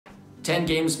10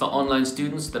 games for online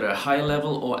students that are high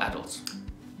level or adults.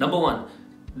 Number 1.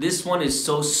 This one is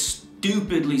so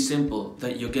stupidly simple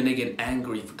that you're gonna get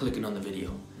angry for clicking on the video.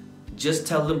 Just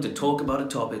tell them to talk about a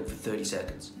topic for 30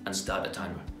 seconds and start a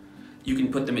timer. You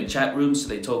can put them in chat rooms so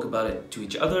they talk about it to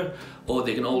each other, or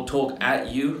they can all talk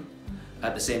at you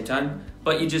at the same time.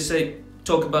 But you just say,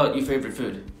 talk about your favorite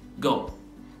food, go.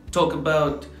 Talk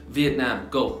about Vietnam,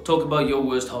 go. Talk about your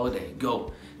worst holiday,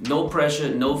 go. No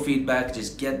pressure, no feedback,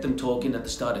 just get them talking at the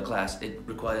start of class. It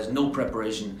requires no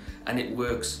preparation and it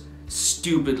works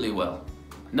stupidly well.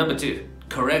 Number 2,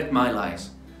 correct my lies.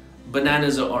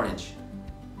 Bananas are orange.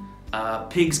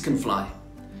 Pigs can fly.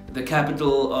 The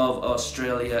capital of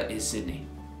Australia is Sydney.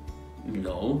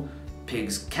 No,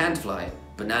 pigs can't fly.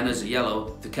 Bananas are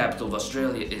yellow. The capital of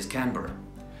Australia is Canberra.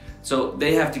 So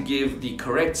they have to give the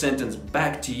correct sentence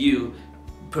back to you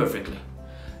perfectly.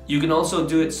 You can also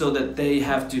do it so that they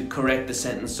have to correct the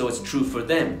sentence so it's true for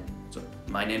them. So,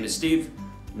 my name is Steve.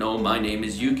 No, my name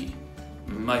is Yuki.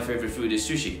 My favorite food is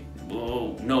sushi.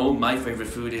 Oh, no, my favorite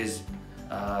food is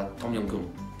tom yum goong.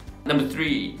 Number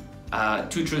 3,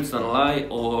 2 truths and a lie,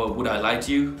 or would I lie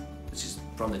to you? This is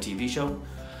from the TV show.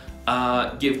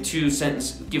 Give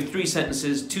 3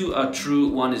 sentences, 2 are true,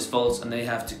 1 is false, and they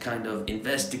have to kind of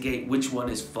investigate which one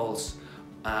is false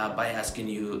by asking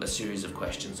you a series of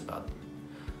questions about them.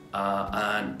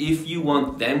 And if you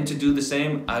want them to do the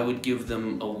same, I would give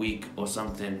them a week or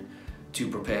something to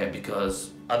prepare,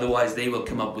 because otherwise they will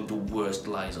come up with the worst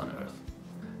lies on earth.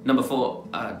 Number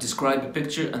 4, describe a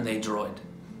picture and they draw it.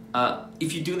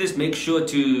 If you do this, make sure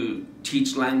to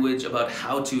teach language about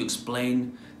how to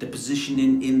explain the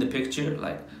positioning in the picture,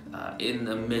 like in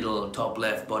the middle, top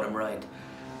left, bottom right.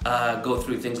 Go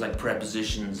through things like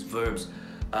prepositions, verbs.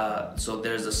 So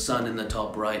there's a sun in the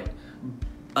top right.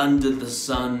 Under the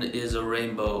sun is a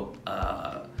rainbow.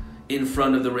 In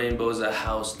front of the rainbow is a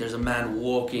house. There's a man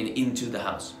walking into the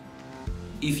house.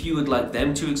 If you would like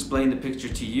them to explain the picture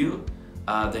to you,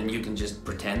 then you can just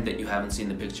pretend that you haven't seen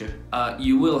the picture.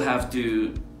 You will have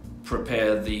to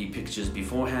prepare the pictures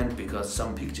beforehand, because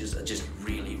some pictures are just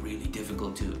really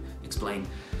difficult to explain.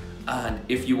 And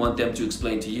if you want them to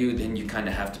explain to you, then you kind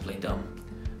of have to play dumb.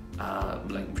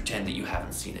 Like pretend that you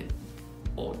haven't seen it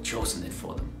or chosen it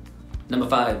for them. Number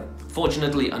 5,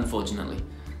 fortunately, unfortunately.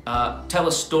 Tell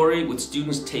a story with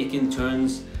students taking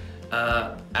turns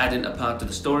adding a part to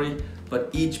the story, but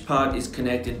each part is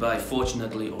connected by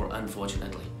fortunately or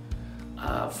unfortunately.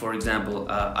 For example,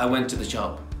 I went to the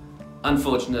shop.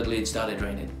 Unfortunately, it started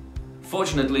raining.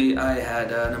 Fortunately, I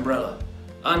had an umbrella.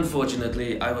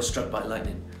 Unfortunately, I was struck by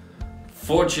lightning.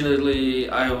 Fortunately,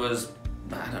 I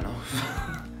don't know.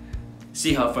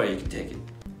 See how far you can take it.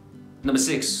 Number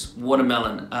 6,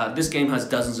 watermelon. This game has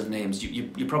dozens of names.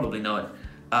 You probably know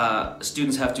it.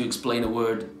 Students have to explain a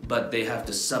word, but they have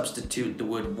to substitute the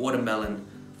word watermelon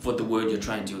for the word you're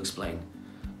trying to explain.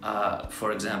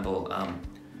 For example,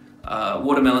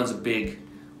 watermelons are big,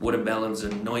 watermelons are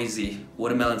noisy,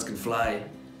 watermelons can fly,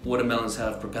 watermelons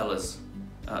have propellers.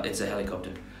 It's a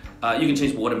helicopter. You can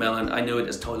change watermelon. I know it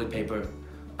as toilet paper.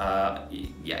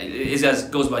 Yeah,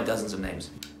 it goes by dozens of names.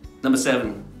 Number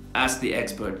 7, ask the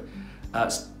expert.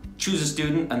 Choose a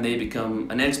student and they become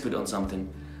an expert on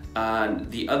something, and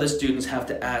the other students have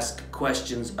to ask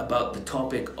questions about the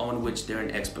topic on which they're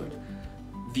an expert.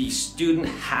 The student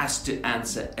has to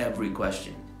answer every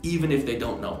question, even if they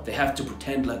don't know. They have to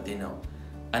pretend like they know,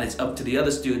 and it's up to the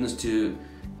other students to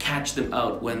catch them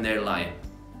out when they're lying.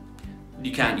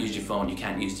 You can't use your phone, you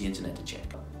can't use the internet to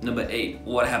check. Number 8,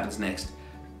 what happens next?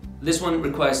 This one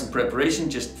requires some preparation.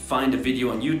 Just find a video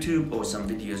on YouTube or some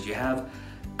videos you have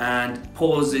and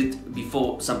pause it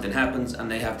before something happens,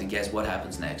 and they have to guess what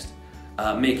happens next.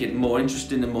 Make it more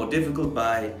interesting and more difficult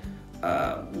by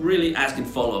really asking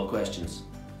follow-up questions.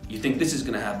 You think this is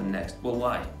going to happen next? Well,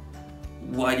 why?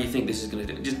 Why do you think this is going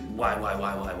to do? Just why?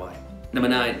 Number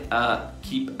 9,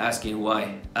 keep asking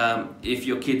why. If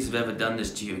your kids have ever done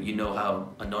this to you, you know how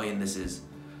annoying this is.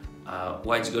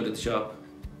 Why'd you go to the shop?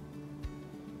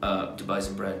 To buy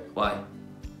some bread. Why?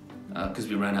 Because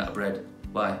we ran out of bread.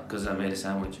 Why? Because I made a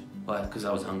sandwich. Why? Because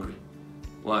I was hungry.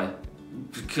 Why?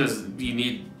 Because you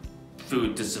need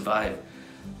food to survive.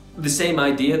 The same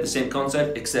idea, the same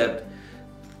concept, except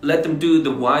let them do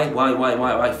the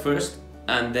why first,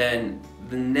 and then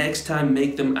the next time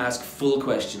make them ask full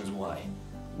questions. Why?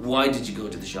 Why did you go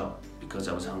to the shop? Because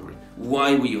I was hungry.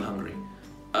 Why were you hungry?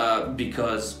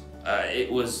 Because it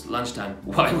was lunchtime.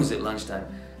 Why was it lunchtime?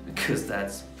 Because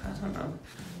that's, I don't know.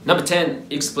 Number 10,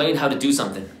 explain how to do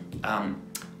something.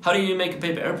 How do you make a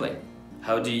paper airplane?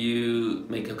 How do you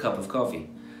make a cup of coffee?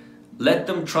 Let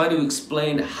them try to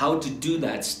explain how to do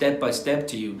that step by step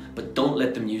to you, but don't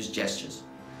let them use gestures.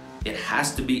 It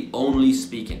has to be only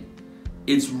speaking.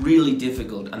 It's really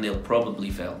difficult and they'll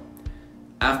probably fail.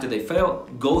 After they fail,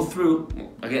 go through,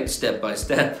 again, step by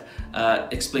step,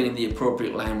 explaining the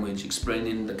appropriate language,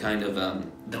 explaining the kind of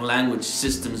the language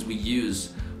systems we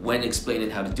use when explaining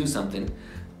how to do something,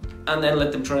 and then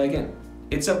let them try again.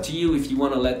 It's up to you if you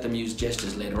want to let them use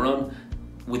gestures later on.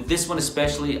 With this one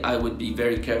especially, I would be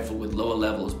very careful with lower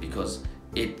levels because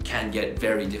it can get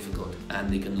very difficult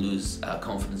and they can lose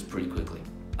confidence pretty quickly.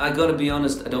 I gotta be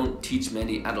honest, I don't teach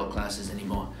many adult classes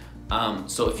anymore.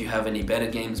 So if you have any better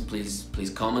games,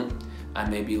 please comment, and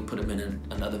maybe you'll put them in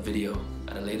another video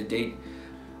at a later date.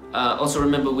 Also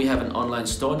remember, we have an online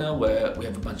store now where we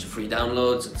have a bunch of free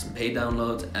downloads and some paid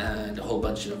downloads and a whole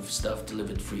bunch of stuff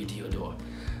delivered free to your door.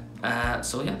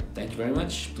 So yeah, thank you very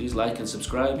much. Please like and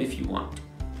subscribe if you want.